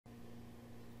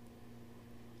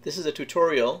This is a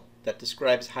tutorial that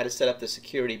describes how to set up the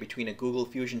security between a Google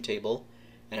Fusion table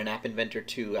and an App Inventor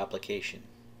 2 application.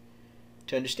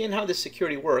 To understand how this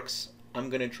security works, I'm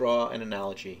going to draw an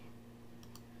analogy.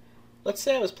 Let's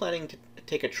say I was planning to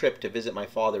take a trip to visit my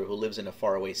father who lives in a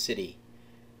faraway city.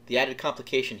 The added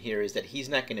complication here is that he's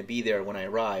not going to be there when I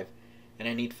arrive, and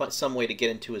I need some way to get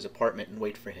into his apartment and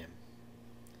wait for him.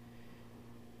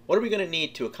 What are we going to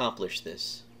need to accomplish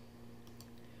this?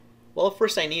 Well,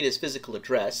 first I need his physical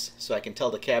address so I can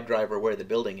tell the cab driver where the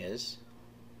building is.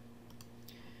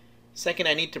 Second,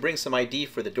 I need to bring some ID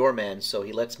for the doorman so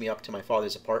he lets me up to my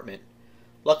father's apartment.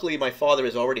 Luckily, my father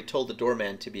has already told the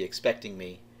doorman to be expecting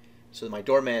me, so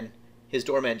his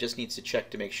doorman just needs to check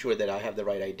to make sure that I have the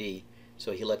right ID,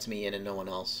 so he lets me in and no one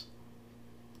else.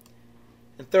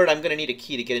 And third, I'm going to need a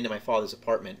key to get into my father's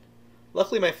apartment.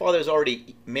 Luckily, my father has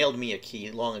already mailed me a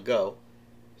key long ago,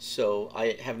 so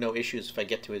I have no issues. If I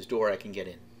get to his door, I can get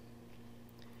in.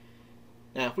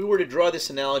 Now, if we were to draw this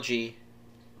analogy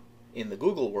in the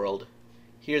Google world,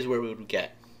 here's where we would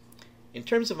get. In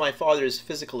terms of my father's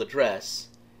physical address,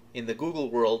 in the Google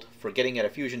world, for getting at a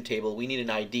Fusion table, we need an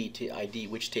ID to ID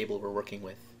which table we're working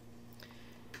with.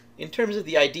 In terms of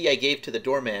the ID I gave to the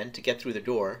doorman to get through the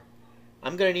door,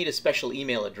 I'm going to need a special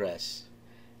email address.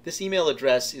 This email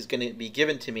address is going to be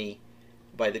given to me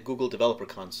by the Google Developer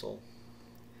Console.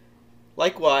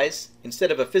 Likewise,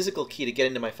 instead of a physical key to get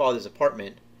into my father's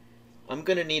apartment, I'm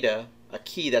going to need a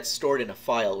key that's stored in a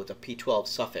file with a P12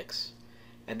 suffix.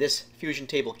 And this Fusion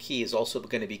table key is also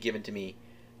going to be given to me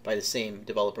by the same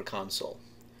Developer Console.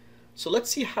 So let's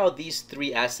see how these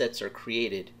three assets are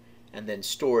created and then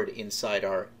stored inside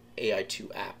our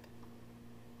AI2 app.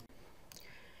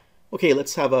 Okay,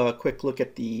 let's have a quick look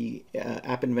at the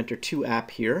App Inventor 2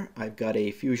 app here. I've got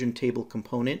a Fusion table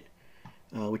component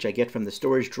which I get from the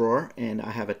storage drawer, and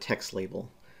I have a text label.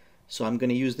 So I'm going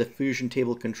to use the Fusion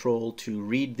table control to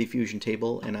read the Fusion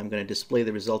table, and I'm going to display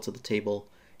the results of the table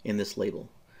in this label.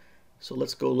 So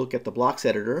let's go look at the blocks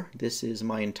editor. This is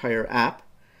my entire app.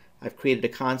 I've created a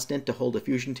constant to hold a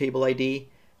Fusion table ID.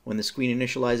 When the screen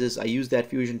initializes, I use that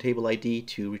Fusion table ID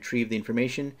to retrieve the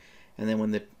information, and then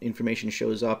when the information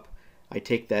shows up, I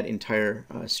take that entire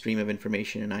stream of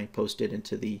information and I post it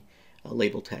into the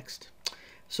label text.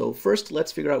 So first,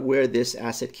 let's figure out where this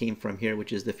asset came from here,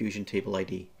 which is the Fusion table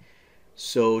ID.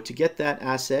 So to get that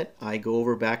asset, I go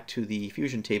over back to the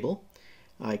Fusion table.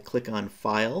 I click on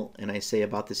File, and I say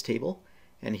About this table.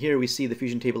 And here we see the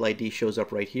Fusion table ID shows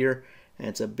up right here. And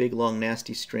it's a big, long,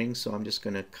 nasty string, so I'm just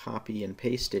going to copy and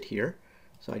paste it here.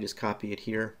 So I just copy it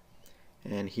here.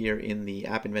 And here in the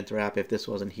App Inventor app, if this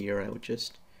wasn't here, I would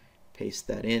just paste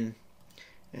that in.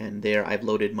 And there I've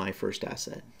loaded my first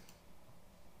asset.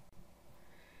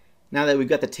 Now that we've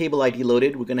got the table ID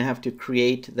loaded, we're going to have to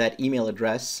create that email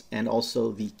address and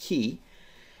also the key.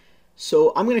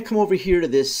 So I'm going to come over here to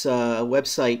this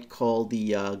website called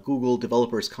the Google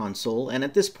Developers Console, and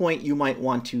at this point you might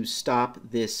want to stop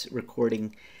this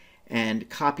recording and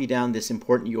copy down this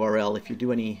important URL. If you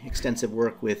do any extensive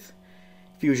work with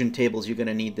Fusion tables, you're going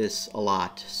to need this a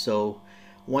lot. So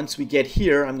once we get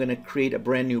here, I'm going to create a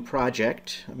brand new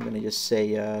project. I'm going to just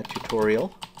say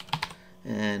tutorial,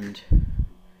 and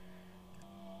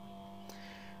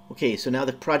okay, so now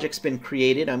the project's been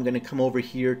created. I'm going to come over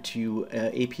here to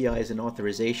APIs and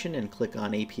authorization and click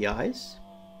on APIs.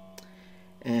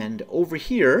 And over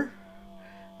here,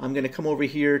 I'm going to come over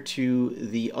here to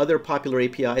the other popular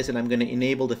APIs, and I'm going to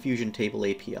enable the Fusion table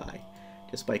API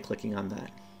just by clicking on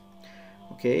that.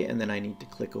 Okay, and then I need to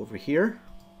click over here,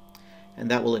 and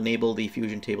that will enable the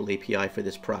Fusion table API for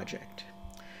this project.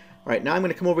 All right, now I'm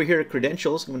going to come over here to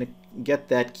credentials. I'm going to get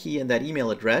that key and that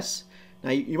email address. Now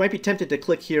you might be tempted to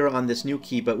click here on this new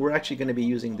key, but we're actually going to be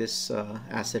using this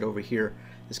asset over here,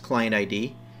 this client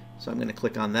ID. So I'm going to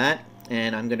click on that,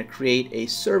 and I'm going to create a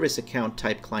service account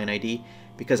type client ID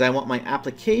because I want my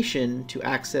application to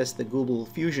access the Google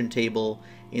Fusion table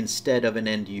instead of an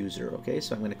end user. Okay,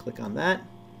 so I'm going to click on that,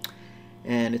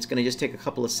 and it's going to just take a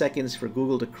couple of seconds for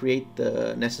Google to create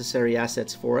the necessary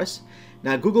assets for us.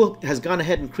 Now Google has gone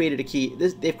ahead and created a key.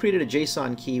 They've created a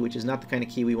JSON key, which is not the kind of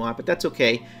key we want, but that's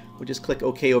okay. We'll just click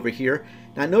OK over here.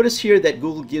 Now notice here that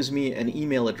Google gives me an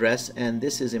email address, and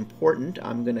this is important.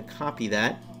 I'm going to copy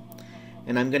that,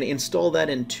 and I'm going to install that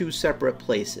in two separate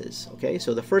places. Okay,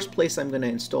 so the first place I'm going to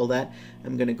install that,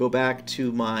 I'm going to go back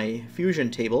to my Fusion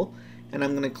table, and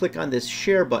I'm going to click on this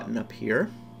Share button up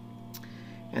here.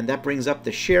 And that brings up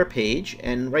the Share page,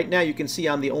 and right now you can see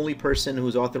I'm the only person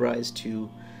who's authorized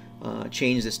to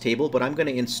change this table, but I'm going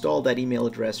to install that email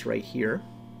address right here.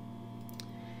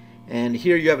 And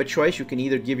here you have a choice. You can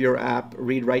either give your app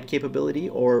read-write capability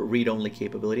or read-only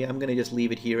capability. I'm going to just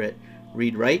leave it here at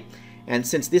read write. And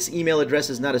since this email address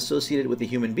is not associated with a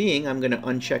human being, I'm going to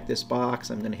uncheck this box.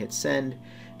 I'm going to hit send.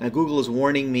 Now Google is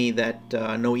warning me that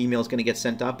no email is going to get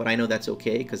sent out, but I know that's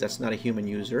okay because that's not a human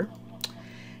user.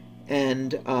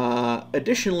 And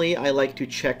additionally, I like to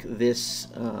check this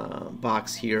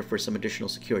box here for some additional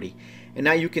security. And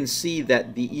now you can see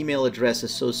that the email address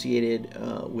associated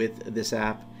with this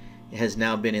app has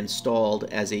now been installed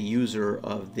as a user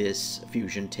of this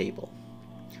Fusion table.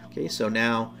 Okay, so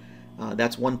now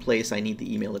that's one place I need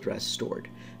the email address stored.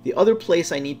 The other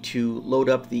place I need to load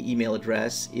up the email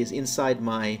address is inside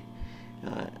my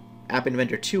App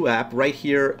Inventor 2 app, right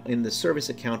here in the service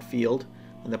account field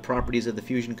on the properties of the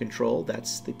Fusion control.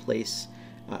 That's the place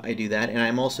I do that. And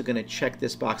I'm also going to check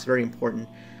this box, very important,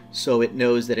 so it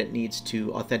knows that it needs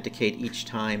to authenticate each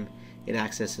time it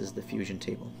accesses the Fusion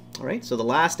table. All right, so the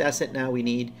last asset now we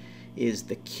need is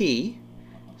the key.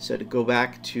 So to go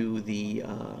back to the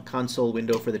console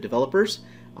window for the developers,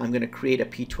 I'm going to create a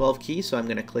P12 key. So I'm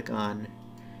going to click on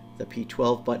the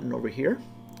P12 button over here.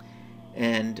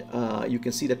 And you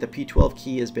can see that the P12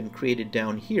 key has been created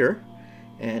down here.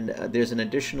 And there's an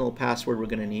additional password we're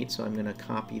going to need. So I'm going to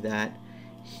copy that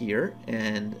here.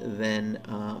 And then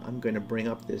I'm going to bring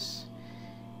up this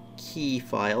key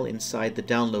file inside the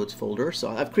downloads folder. So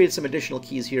I've created some additional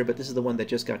keys here, but this is the one that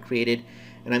just got created,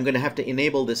 and I'm going to have to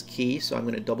enable this key. So I'm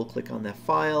going to double click on that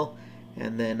file,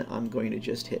 and then I'm going to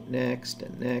just hit next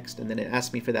and next, and then it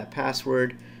asks me for that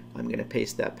password. I'm going to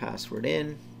paste that password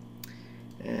in,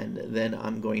 and then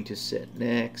I'm going to sit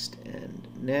next and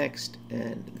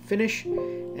finish.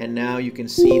 And now you can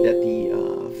see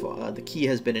that the key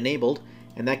has been enabled,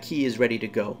 and that key is ready to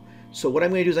go. So what I'm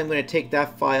going to do is I'm going to take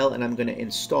that file and I'm going to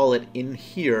install it in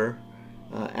here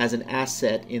as an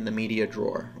asset in the media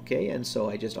drawer. Okay, and so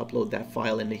I just upload that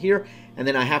file into here, and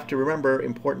then I have to remember,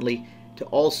 importantly, to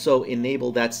also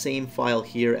enable that same file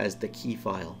here as the key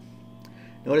file.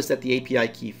 Notice that the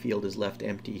API key field is left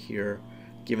empty here,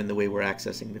 given the way we're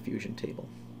accessing the Fusion table.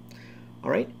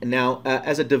 All right, and now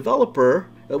as a developer,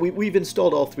 we've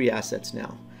installed all three assets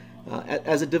now.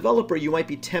 As a developer, you might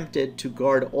be tempted to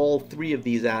guard all three of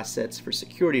these assets for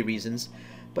security reasons,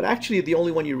 but actually the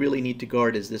only one you really need to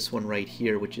guard is this one right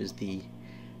here, which is the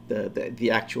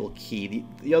actual key.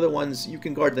 The other ones, you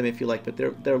can guard them if you like, but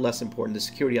they're less important. The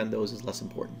security on those is less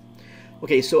important.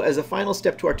 Okay, so as a final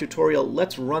step to our tutorial,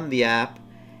 let's run the app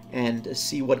and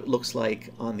see what it looks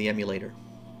like on the emulator.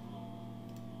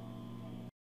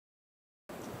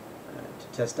 To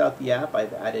test out the app,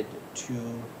 I've added 2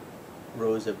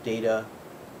 rows of data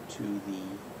to the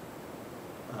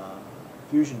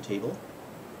Fusion table,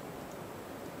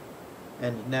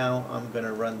 and now I'm going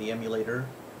to run the emulator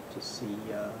to see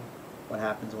what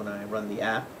happens when I run the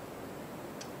app.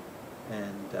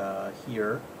 And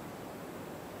here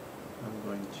I'm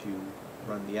going to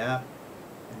run the app,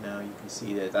 and now you can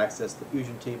see that it's accessed the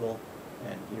Fusion table,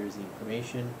 and here's the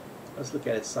information. Let's look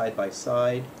at it side by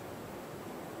side.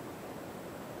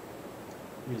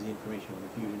 Here's the information on the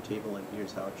Fusion table, and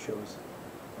here's how it shows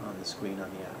on the screen on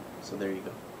the app. So there you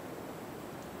go.